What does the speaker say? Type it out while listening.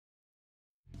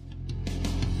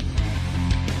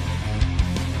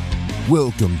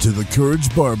Welcome to the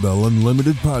Courage Barbell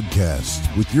Unlimited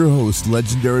podcast with your host,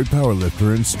 legendary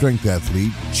powerlifter and strength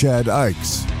athlete, Chad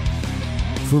Ikes.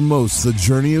 For most, the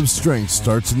journey of strength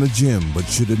starts in the gym, but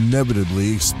should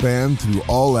inevitably expand through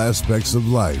all aspects of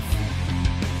life.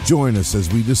 Join us as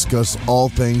we discuss all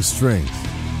things strength.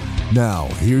 Now,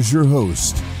 here's your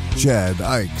host, Chad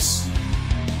Ikes.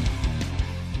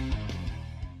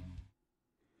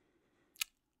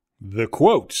 The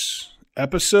quotes.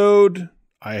 Episode,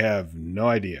 I have no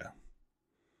idea.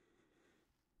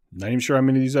 Not even sure how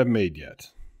many of these I've made yet.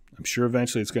 I'm sure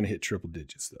eventually it's going to hit triple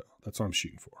digits, though. That's what I'm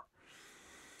shooting for.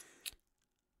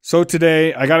 So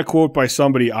today, I got a quote by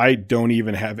somebody I don't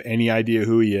even have any idea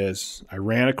who he is. I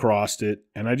ran across it,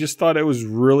 and I just thought it was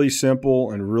really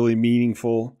simple and really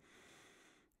meaningful.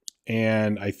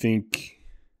 And I think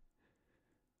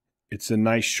it's a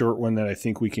nice short one that I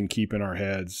think we can keep in our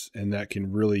heads and that can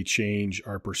really change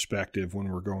our perspective when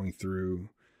we're going through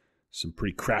some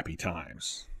pretty crappy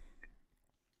times.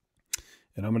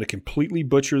 And I'm going to completely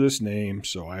butcher this name,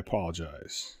 so I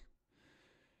apologize.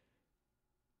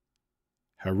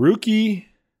 Haruki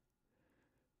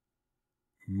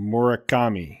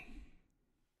Murakami.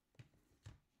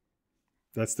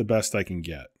 That's the best I can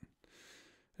get.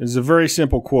 It's a very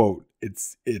simple quote. It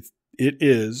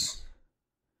is,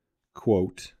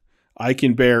 quote, I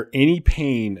can bear any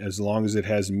pain as long as it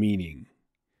has meaning,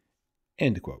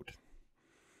 end quote.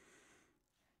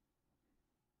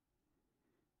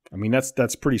 I mean,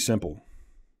 that's pretty simple.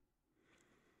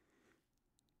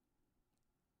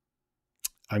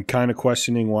 I'm kind of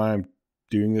questioning why I'm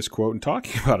doing this quote and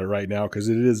talking about it right now because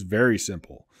it is very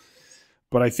simple.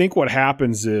 But I think what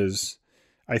happens is,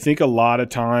 I think a lot of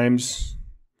times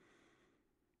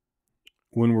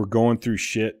when we're going through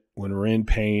shit, when we're in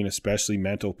pain, especially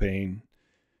mental pain,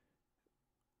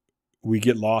 we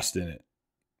get lost in it.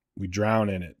 We drown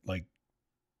in it, like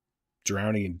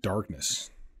drowning in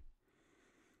darkness.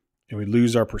 And we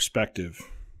lose our perspective.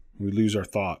 We lose our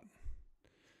thought.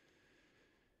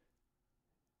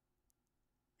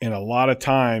 And a lot of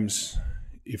times,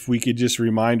 if we could just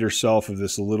remind ourselves of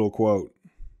this little quote,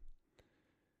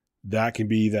 that can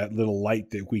be that little light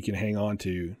that we can hang on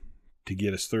to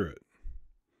get us through it.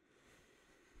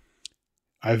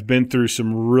 I've been through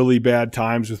some really bad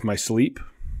times with my sleep.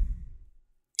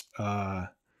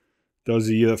 Those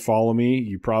of you that follow me,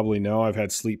 you probably know I've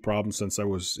had sleep problems since I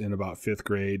was in about 5th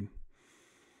grade.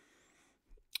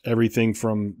 Everything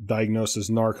from diagnosis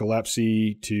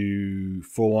narcolepsy to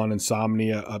full-on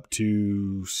insomnia up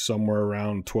to somewhere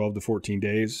around 12 to 14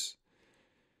 days.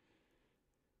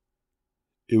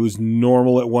 It was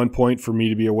normal at one point for me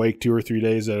to be awake 2 or 3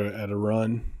 days at a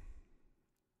run.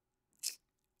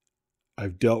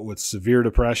 I've dealt with severe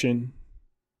depression,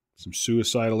 some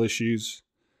suicidal issues.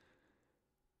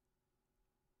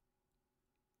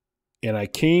 And I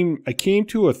came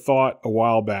to a thought a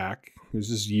while back. This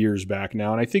is years back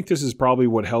now. And I think this is probably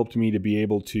what helped me to be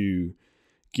able to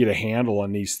get a handle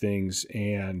on these things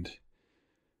and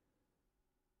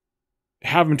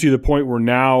have them to the point where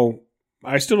now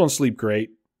I still don't sleep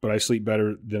great, but I sleep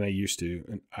better than I used to.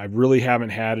 And I really haven't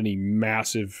had any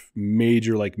massive,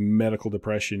 major like medical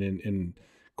depression in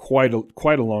quite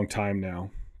a long time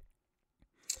now.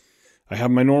 I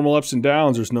have my normal ups and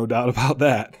downs. There's no doubt about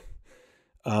that.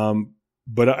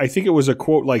 But I think it was a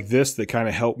quote like this that kind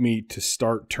of helped me to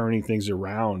start turning things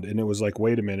around. And it was like,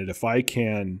 wait a minute, if I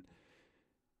can,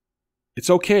 it's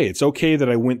okay. It's okay that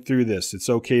I went through this. It's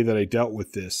okay that I dealt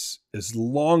with this. As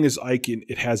long as I can,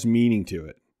 it has meaning to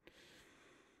it.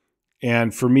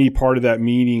 And for me, part of that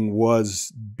meaning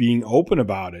was being open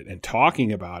about it and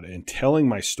talking about it and telling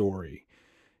my story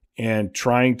and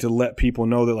trying to let people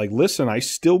know that, like, listen, I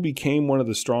still became one of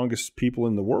the strongest people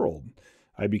in the world.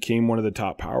 I became one of the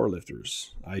top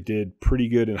powerlifters. I did pretty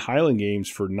good in Highland Games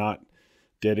for not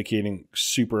dedicating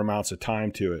super amounts of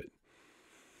time to it.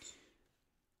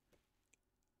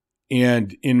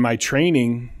 And in my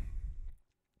training,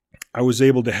 I've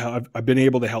been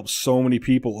able to help so many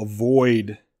people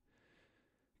avoid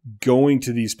going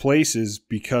to these places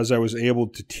because I was able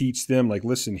to teach them, like,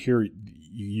 listen, here,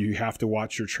 you have to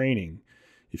watch your training.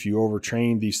 If you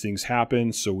overtrain, these things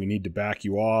happen, so we need to back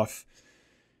you off.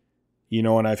 You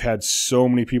know, and I've had so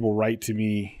many people write to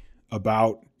me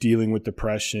about dealing with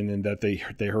depression and that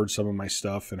they heard some of my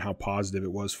stuff and how positive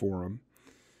it was for them.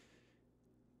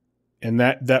 And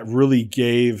that really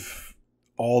gave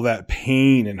all that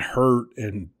pain and hurt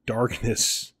and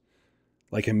darkness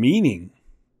like a meaning.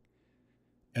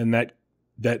 And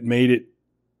that made it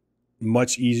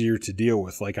much easier to deal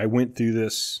with. Like, I went through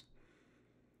this,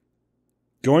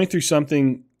 going through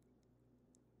something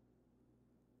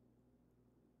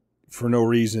for no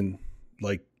reason,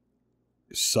 like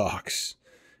sucks.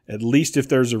 At least if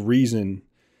there's a reason,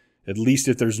 at least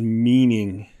if there's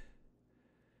meaning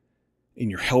and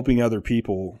you're helping other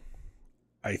people,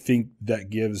 I think that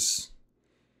gives,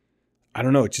 I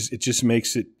don't know, it just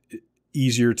makes it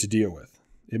easier to deal with.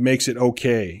 It makes it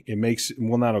okay. It makes,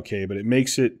 well, not okay, but it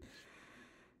makes it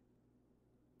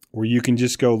where you can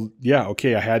just go, yeah,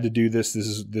 okay, I had to do this.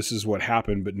 This is what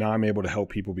happened, but now I'm able to help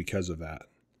people because of that.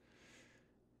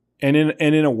 And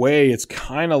in a way, it's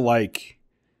kind of like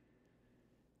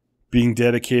being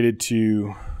dedicated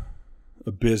to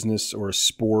a business or a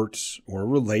sport or a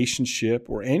relationship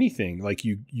or anything. Like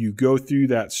you go through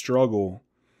that struggle.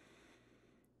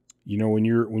 You know, when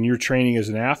you're training as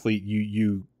an athlete,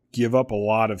 you give up a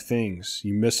lot of things.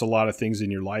 You miss a lot of things in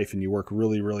your life, and you work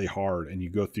really, really hard, and you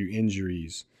go through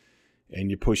injuries,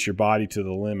 and you push your body to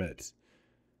the limit,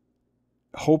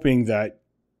 hoping that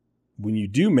when you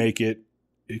do make it,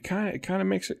 it kind of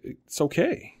makes it's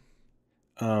okay.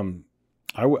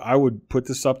 I would put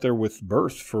this up there with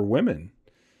birth for women.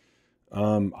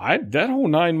 That whole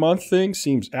 9-month thing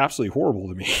seems absolutely horrible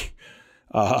to me.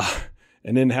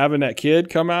 And then having that kid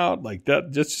come out, like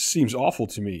that just seems awful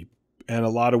to me. And a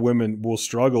lot of women will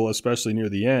struggle, especially near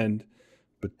the end,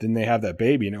 but then they have that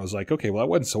baby and it was like, okay, well, that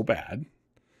wasn't so bad.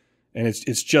 And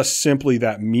it's just simply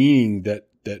that meaning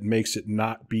that makes it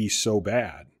not be so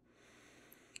bad.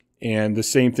 And the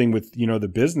same thing with, you know, the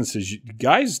businesses.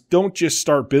 Guys don't just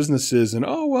start businesses and,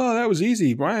 oh, well, that was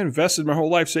easy. I invested my whole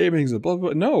life savings and blah,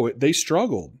 blah, blah. No, they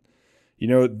struggled. You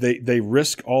know, they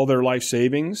risk all their life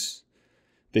savings.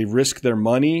 They risk their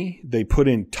money. They put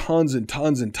in tons and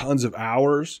tons and tons of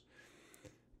hours.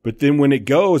 But then when it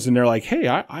goes and they're like, hey,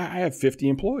 I have 50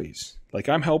 employees. Like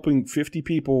I'm helping 50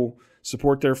 people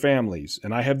support their families.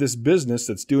 And I have this business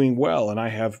that's doing well. And I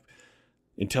have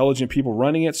intelligent people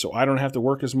running it, so I don't have to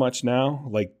work as much now.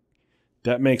 Like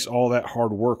that makes all that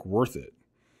hard work worth it.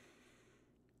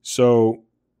 So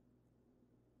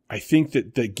I think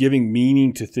that giving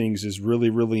meaning to things is really,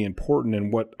 really important.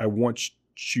 And what I want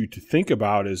you to think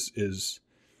about is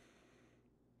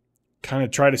kind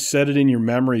of try to set it in your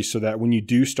memory so that when you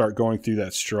do start going through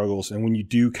that struggles and when you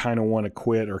do kind of want to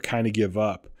quit or kind of give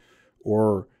up,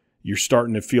 or you're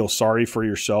starting to feel sorry for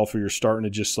yourself, or you're starting to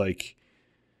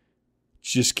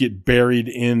just get buried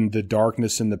in the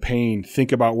darkness and the pain,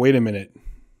 think about, wait a minute,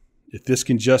 if this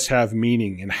can just have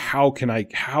meaning, and how can I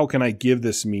give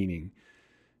this meaning?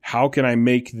 How can I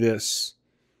make this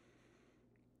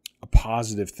a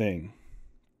positive thing?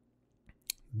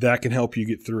 That can help you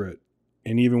get through it.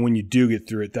 And even when you do get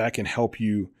through it, that can help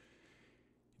you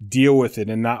deal with it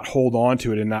and not hold on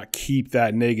to it and not keep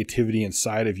that negativity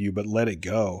inside of you, but let it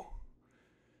go.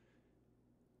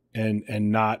 And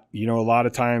not, you know, a lot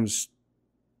of times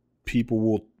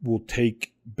people will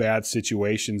take bad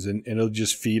situations and it'll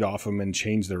just feed off them and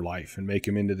change their life and make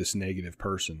them into this negative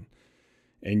person.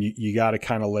 And you got to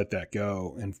kind of let that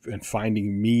go, and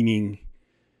finding meaning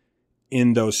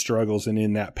in those struggles and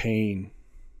in that pain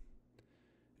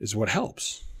is what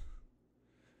helps.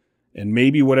 And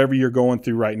maybe whatever you're going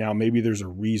through right now, maybe there's a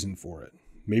reason for it.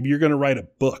 Maybe you're going to write a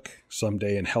book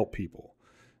someday and help people.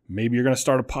 Maybe you're going to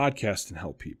start a podcast and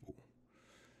help people.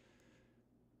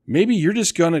 Maybe you're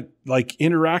just going to like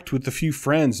interact with a few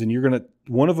friends and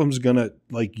one of them's going to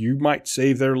like, you might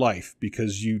save their life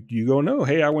because you go, no,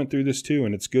 hey, I went through this too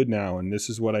and it's good now. And this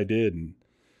is what I did. And,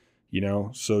 you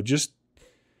know, so just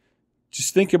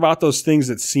think about those things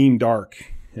that seem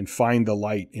dark and find the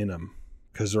light in them,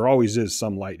 because there always is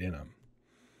some light in them.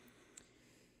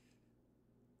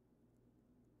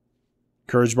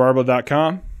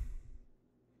 CourageBarbell.com.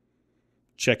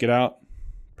 Check it out.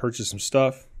 Purchase some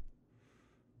stuff.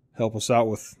 Help us out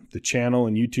with the channel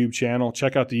and YouTube channel.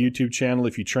 Check out the YouTube channel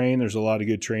if you train. There's a lot of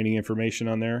good training information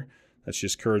on there. That's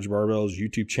just Courage Barbell's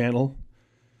YouTube channel.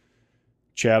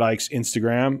 Chad Ike's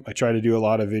Instagram. I try to do a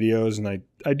lot of videos, and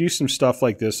I do some stuff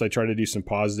like this. I try to do some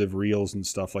positive reels and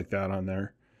stuff like that on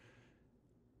there.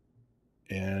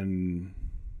 And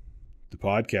the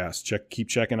podcast. Keep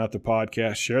checking out the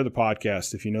podcast. Share the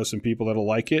podcast. If you know some people that'll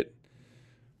like it,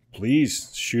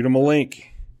 please shoot them a link.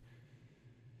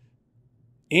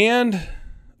 And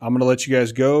I'm going to let you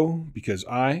guys go because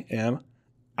I am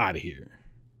out of here.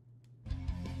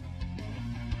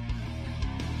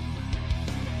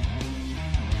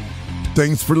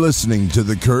 Thanks for listening to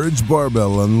the Courage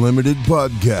Barbell Unlimited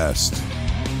podcast.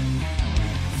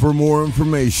 For more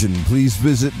information, please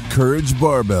visit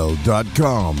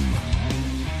CourageBarbell.com.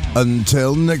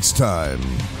 Until next time.